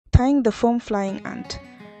Tying the foam flying ant,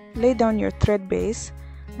 lay down your thread base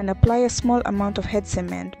and apply a small amount of head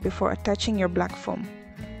cement before attaching your black foam.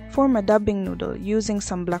 Form a dubbing noodle using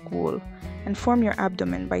some black wool and form your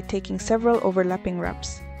abdomen by taking several overlapping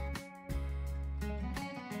wraps.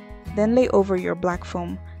 Then lay over your black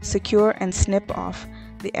foam, secure and snip off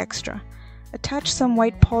the extra. Attach some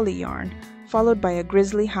white poly yarn followed by a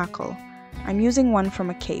grizzly hackle. I'm using one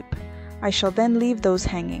from a cape. I shall then leave those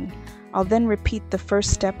hanging. I'll then repeat the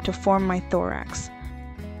first step to form my thorax.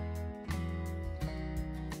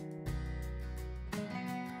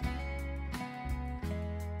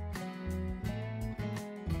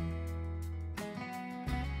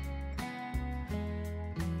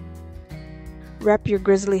 Wrap your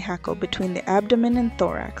grizzly hackle between the abdomen and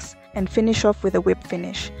thorax and finish off with a whip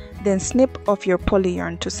finish, then snip off your poly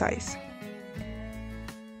yarn to size.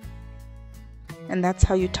 And that's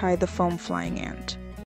how you tie the foam flying ant.